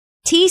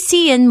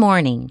TCN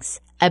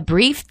Mornings, a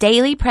brief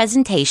daily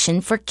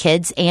presentation for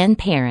kids and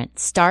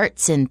parents,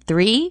 starts in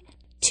 3,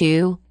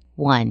 2,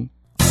 1.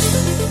 The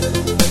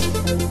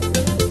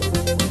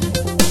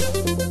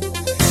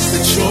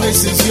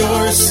choice is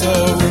yours, so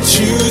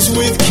choose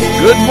with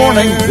care. Good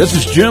morning, this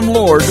is Jim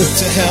Lord.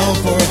 To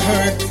help or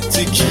hurt,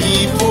 to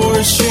keep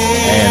or share.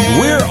 And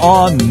we're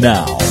on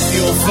now.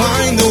 You'll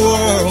find the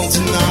world's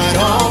not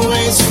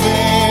always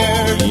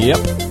fair. Yep.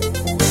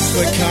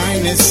 But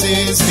kindness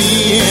is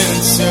the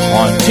answer.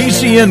 On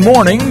TCN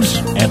Mornings,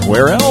 and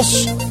where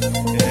else?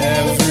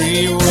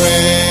 Everywhere.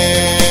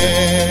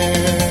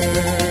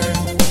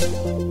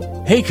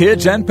 Hey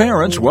kids and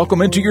parents,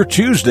 welcome into your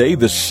Tuesday,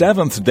 the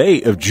 7th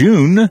day of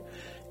June.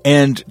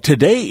 And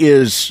today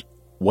is,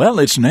 well,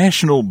 it's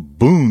National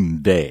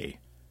Boon Day.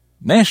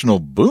 National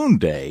Boon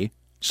Day?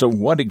 So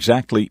what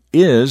exactly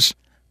is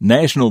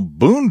National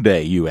Boon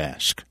Day, you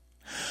ask?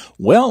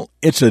 Well,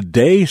 it's a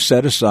day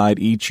set aside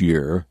each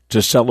year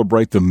to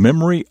celebrate the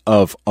memory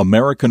of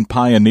American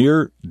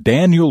pioneer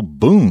Daniel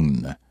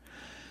Boone.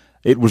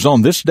 It was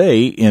on this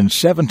day in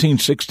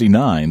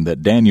 1769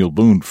 that Daniel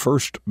Boone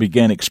first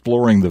began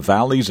exploring the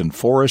valleys and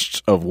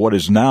forests of what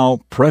is now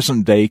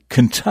present-day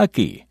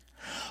Kentucky.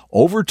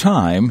 Over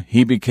time,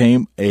 he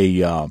became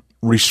a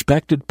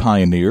respected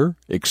pioneer,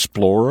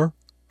 explorer,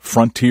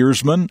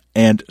 frontiersman,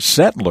 and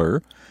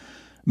settler,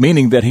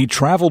 meaning that he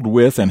traveled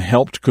with and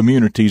helped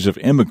communities of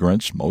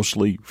immigrants,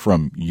 mostly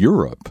from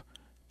Europe,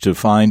 to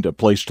find a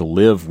place to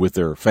live with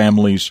their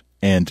families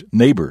and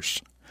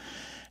neighbors.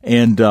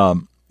 And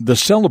the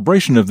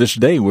celebration of this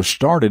day was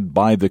started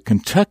by the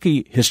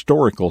Kentucky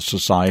Historical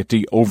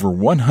Society over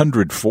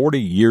 140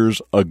 years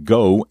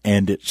ago,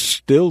 and it's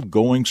still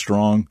going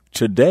strong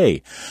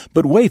today.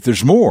 But wait,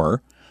 there's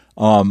more,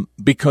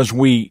 because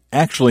we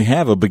actually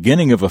have a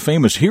beginning of a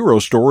famous hero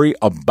story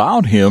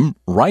about him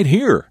right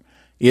here.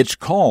 It's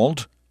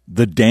called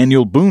The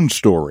Daniel Boone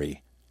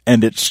Story,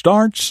 and it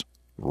starts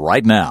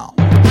right now.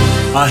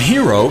 A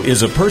hero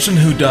is a person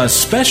who does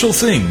special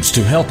things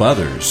to help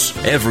others.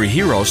 Every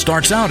hero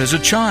starts out as a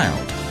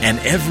child, and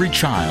every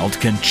child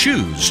can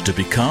choose to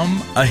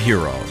become a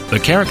hero. The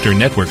Character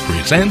Network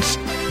presents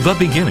The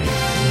Beginning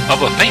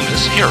of a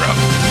Famous Hero.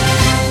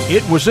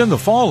 It was in the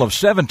fall of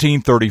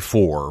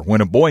 1734 when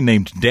a boy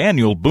named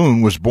Daniel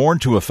Boone was born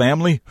to a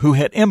family who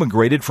had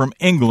immigrated from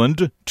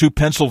England to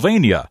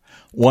Pennsylvania,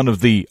 one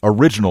of the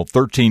original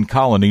 13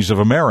 colonies of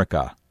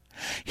America.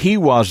 He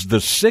was the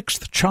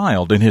 6th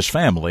child in his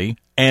family,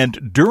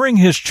 and during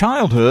his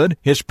childhood,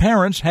 his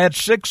parents had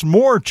 6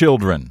 more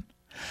children.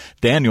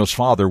 Daniel's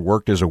father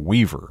worked as a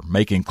weaver,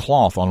 making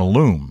cloth on a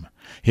loom.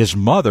 His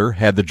mother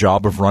had the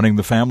job of running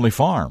the family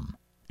farm.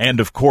 And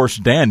of course,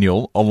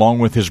 Daniel, along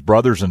with his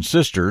brothers and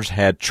sisters,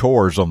 had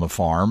chores on the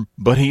farm,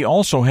 but he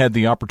also had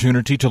the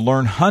opportunity to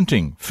learn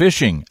hunting,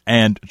 fishing,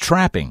 and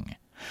trapping.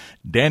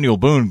 Daniel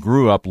Boone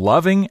grew up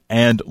loving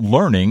and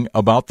learning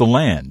about the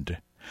land.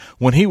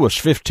 When he was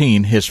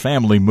 15, his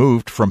family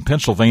moved from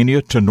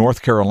Pennsylvania to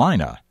North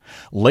Carolina.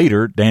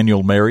 Later,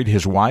 Daniel married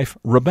his wife,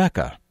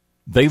 Rebecca.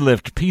 They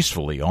lived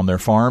peacefully on their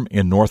farm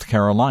in North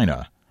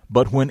Carolina.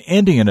 But when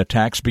Indian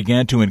attacks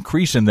began to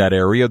increase in that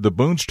area, the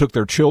Boones took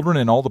their children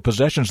and all the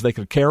possessions they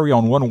could carry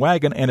on one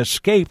wagon and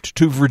escaped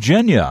to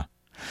Virginia.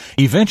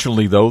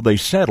 Eventually, though, they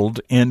settled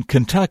in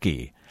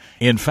Kentucky.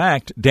 In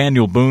fact,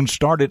 Daniel Boone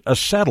started a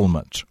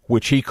settlement,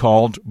 which he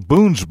called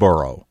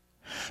Boonesboro.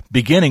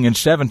 Beginning in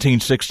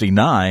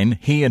 1769,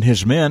 he and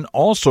his men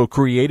also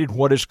created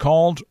what is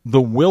called the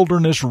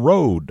Wilderness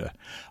Road,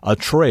 a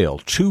trail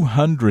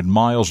 200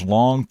 miles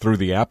long through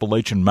the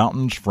Appalachian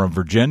Mountains from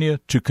Virginia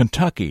to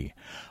Kentucky,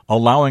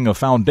 allowing a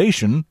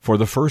foundation for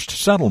the first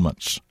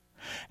settlements.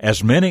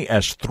 As many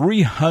as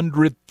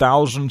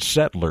 300,000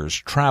 settlers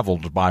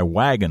traveled by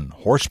wagon,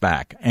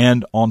 horseback,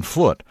 and on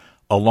foot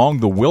along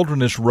the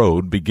Wilderness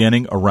Road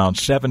beginning around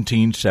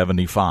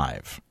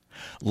 1775.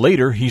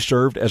 Later, he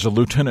served as a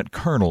lieutenant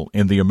colonel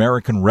in the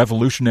American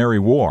Revolutionary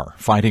War,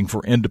 fighting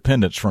for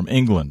independence from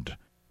England.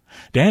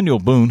 Daniel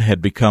Boone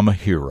had become a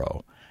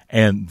hero,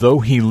 and though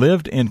he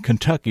lived in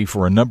Kentucky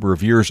for a number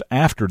of years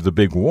after the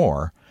Big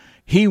War,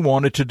 he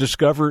wanted to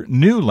discover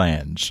new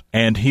lands,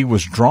 and he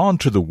was drawn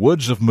to the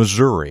woods of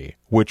Missouri,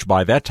 which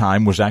by that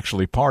time was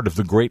actually part of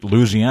the Great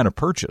Louisiana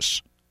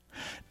Purchase.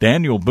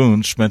 Daniel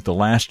Boone spent the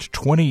last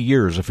 20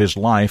 years of his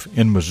life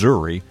in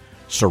Missouri,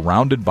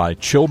 surrounded by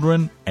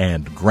children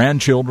and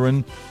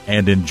grandchildren,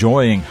 and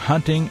enjoying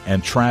hunting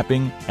and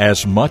trapping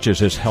as much as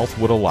his health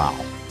would allow.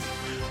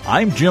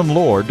 I'm Jim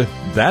Lord.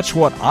 That's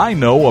what I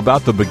know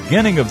about the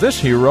beginning of this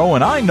hero,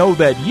 and I know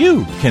that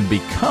you can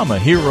become a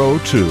hero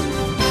too.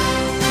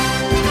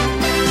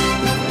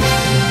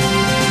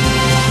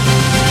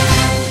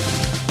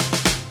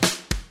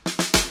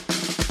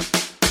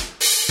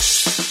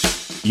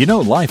 You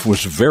know, life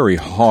was very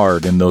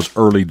hard in those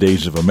early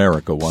days of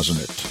America,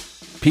 wasn't it?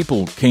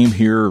 People came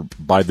here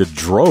by the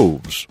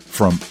droves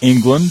from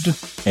England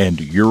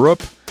and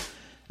Europe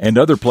and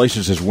other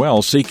places as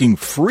well, seeking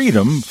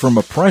freedom from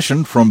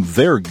oppression from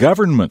their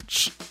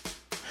governments.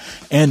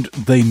 And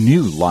they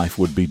knew life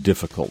would be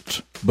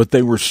difficult, but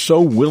they were so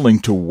willing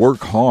to work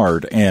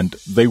hard, and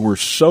they were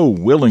so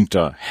willing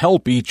to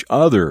help each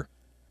other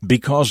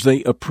because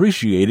they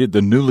appreciated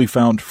the newly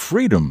found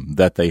freedom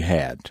that they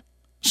had.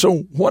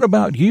 So what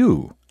about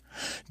you?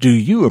 Do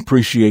you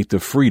appreciate the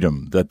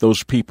freedom that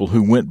those people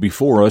who went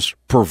before us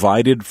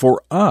provided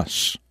for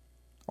us?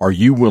 Are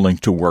you willing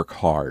to work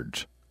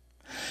hard?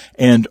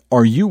 And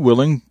are you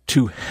willing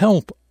to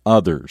help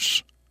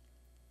others?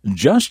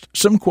 Just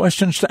some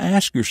questions to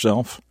ask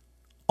yourself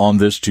on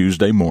this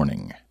Tuesday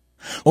morning.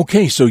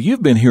 Okay, so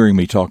you've been hearing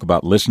me talk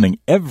about listening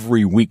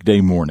every weekday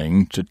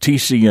morning to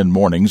TCN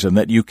Mornings, and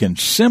that you can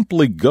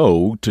simply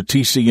go to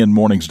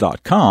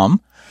tcnmornings.com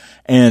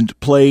and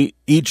play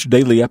each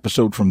daily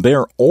episode from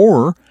there,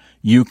 or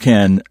you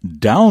can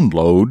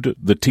download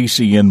the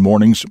TCN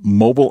Mornings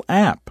mobile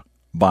app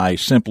by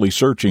simply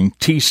searching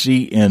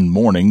TCN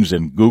Mornings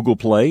in Google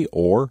Play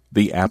or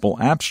the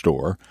Apple App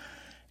Store.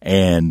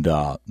 And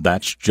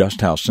that's just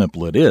how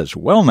simple it is.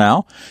 Well,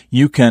 now,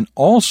 you can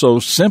also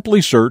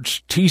simply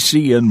search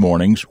TCN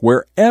Mornings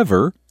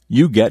wherever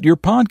you get your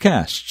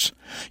podcasts.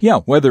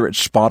 Yeah, whether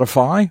it's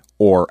Spotify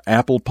or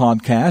Apple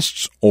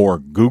Podcasts or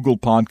Google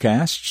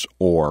Podcasts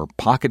or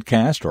Pocket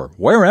Cast or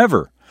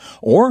wherever.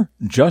 Or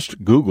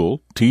just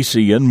Google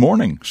TCN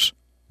Mornings.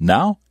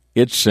 Now,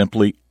 it's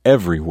simply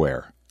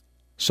everywhere.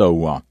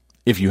 So,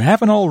 if you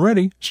haven't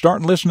already,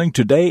 start listening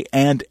today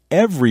and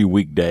every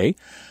weekday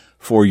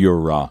for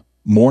your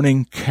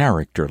morning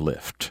character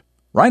lift,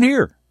 right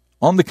here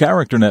on the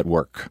Character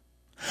Network.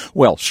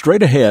 Well,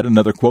 straight ahead,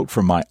 another quote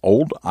from my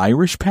old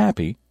Irish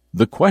pappy,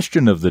 the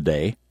question of the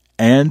day,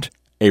 and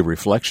a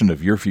reflection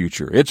of your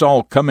future. It's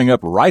all coming up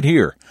right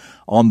here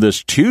on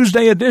this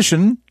Tuesday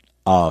edition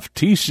of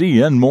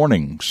TCN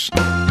Mornings.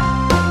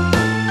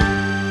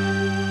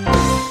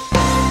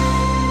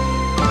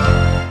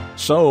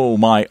 So,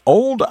 my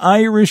old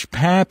Irish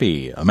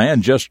pappy, a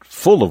man just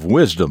full of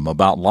wisdom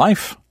about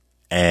life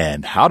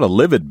and how to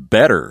live it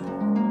better.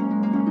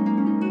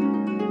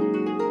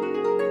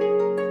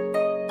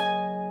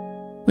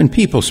 When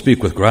people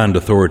speak with grand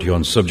authority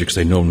on subjects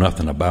they know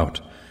nothing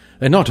about,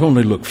 they not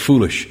only look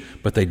foolish,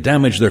 but they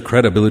damage their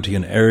credibility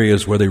in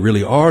areas where they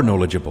really are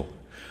knowledgeable.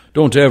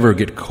 Don't ever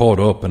get caught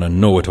up in a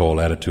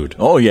know-it-all attitude.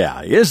 Oh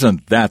yeah,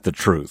 isn't that the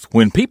truth?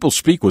 When people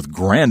speak with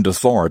grand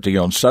authority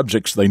on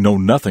subjects they know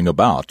nothing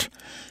about,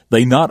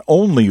 they not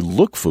only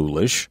look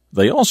foolish,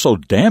 they also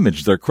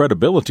damage their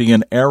credibility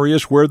in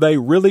areas where they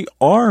really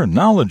are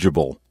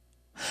knowledgeable.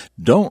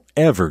 Don't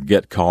ever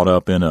get caught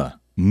up in a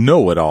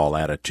know-it-all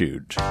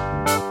attitude.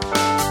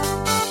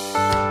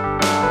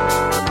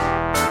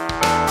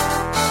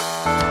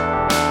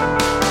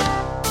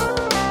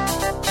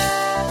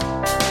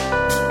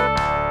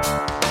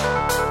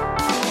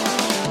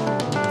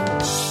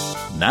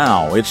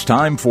 Now it's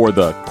time for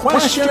the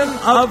Question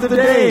of the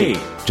Day.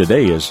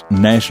 Today is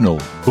National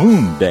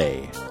Boone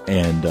Day,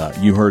 and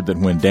you heard that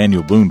when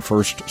Daniel Boone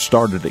first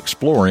started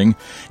exploring,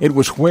 it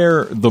was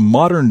where the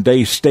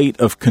modern-day state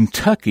of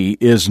Kentucky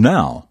is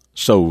now.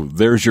 So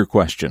there's your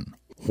question.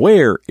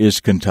 Where is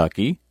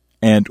Kentucky,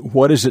 and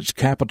what is its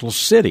capital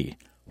city?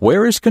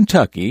 Where is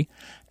Kentucky,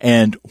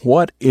 and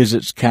what is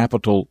its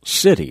capital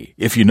city?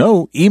 If you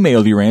know,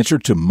 email your answer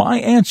to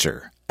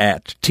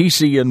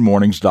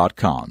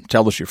myanswer@tcnmornings.com.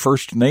 Tell us your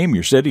first name,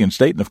 your city and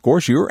state, and of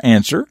course your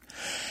answer.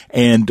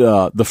 And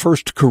the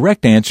first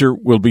correct answer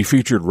will be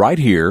featured right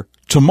here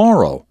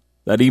tomorrow.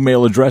 That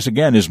email address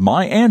again is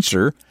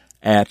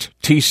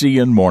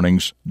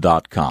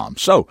myanswer@tcnmornings.com.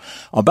 So,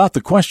 about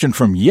the question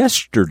from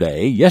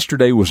yesterday.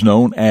 Yesterday was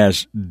known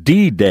as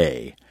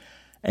D-Day,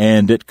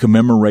 and it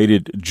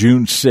commemorated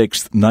June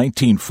 6th,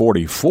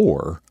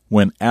 1944,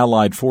 when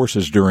Allied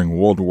forces during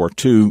World War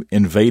II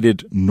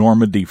invaded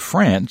Normandy,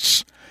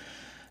 France,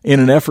 in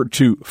an effort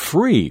to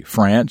free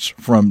France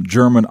from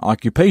German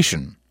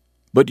occupation.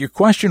 But your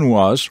question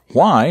was,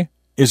 why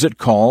is it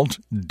called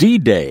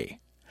D-Day?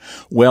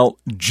 Well,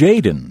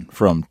 Jaden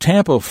from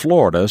Tampa,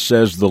 Florida,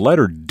 says the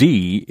letter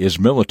D is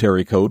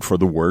military code for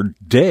the word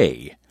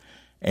day.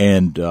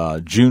 And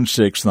June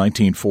 6,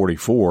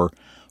 1944,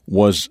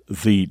 was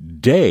the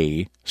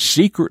day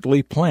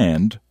secretly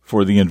planned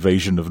for the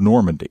invasion of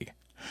Normandy.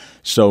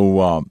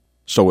 So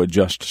it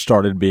just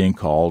started being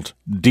called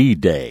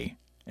D-Day.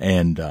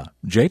 And,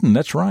 Jaden,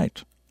 that's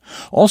right.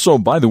 Also,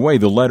 by the way,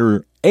 the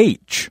letter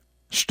H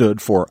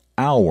stood for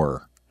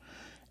hour.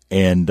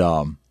 And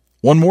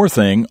one more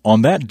thing,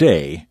 on that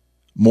day,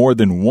 more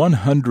than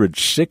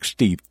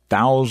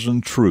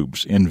 160,000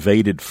 troops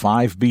invaded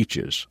 5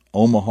 beaches: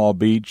 Omaha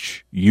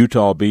Beach,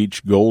 Utah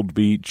Beach, Gold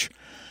Beach,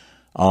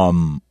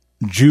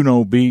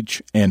 Juno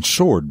Beach, and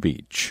Sword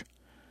Beach,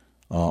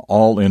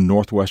 all in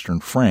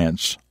northwestern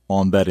France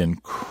on that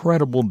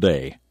incredible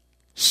day,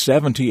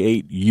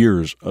 78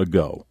 years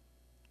ago.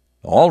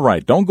 All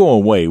right, don't go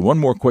away. One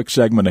more quick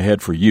segment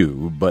ahead for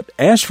you. But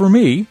as for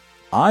me,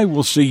 I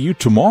will see you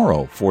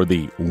tomorrow for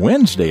the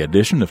Wednesday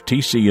edition of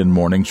TCN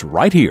Mornings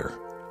right here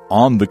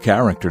on the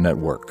Character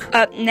Network.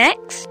 Up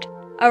next,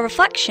 a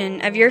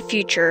reflection of your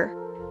future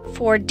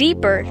for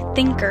deeper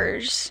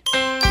thinkers.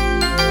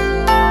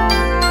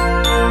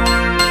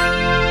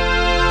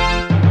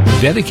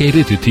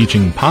 Dedicated to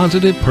teaching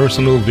positive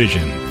personal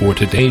vision for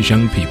today's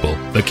young people,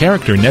 the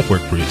Character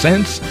Network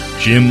presents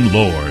Jim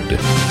Lord.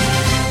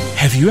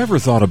 Have you ever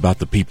thought about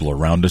the people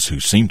around us who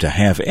seem to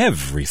have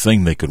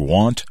everything they could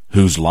want,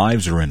 whose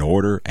lives are in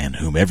order, and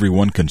whom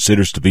everyone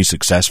considers to be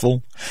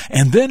successful?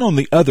 And then on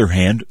the other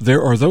hand,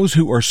 there are those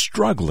who are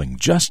struggling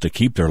just to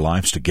keep their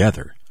lives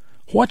together.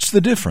 What's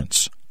the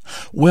difference?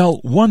 Well,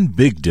 one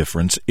big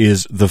difference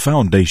is the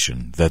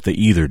foundation that they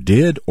either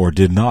did or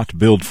did not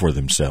build for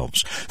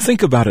themselves.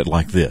 Think about it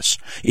like this.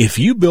 If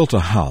you built a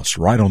house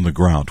right on the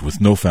ground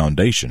with no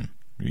foundation,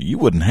 you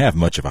wouldn't have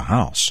much of a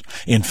house.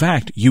 In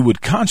fact, you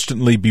would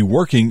constantly be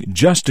working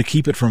just to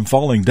keep it from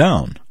falling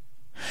down.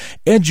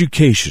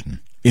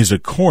 Education is a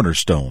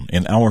cornerstone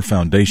in our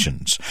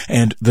foundations,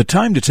 and the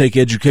time to take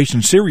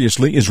education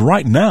seriously is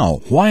right now,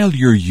 while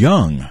you're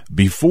young,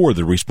 before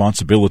the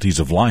responsibilities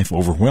of life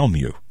overwhelm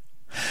you.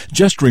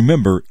 Just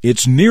remember,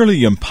 it's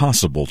nearly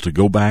impossible to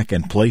go back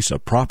and place a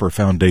proper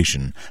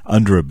foundation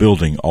under a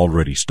building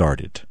already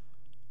started.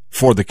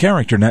 For the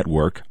Character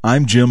Network,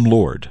 I'm Jim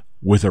Lord,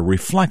 with a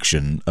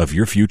reflection of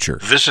your future.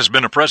 This has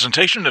been a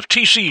presentation of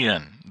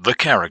TCN, the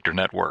Character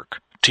Network.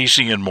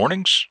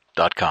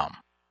 TCNmornings.com.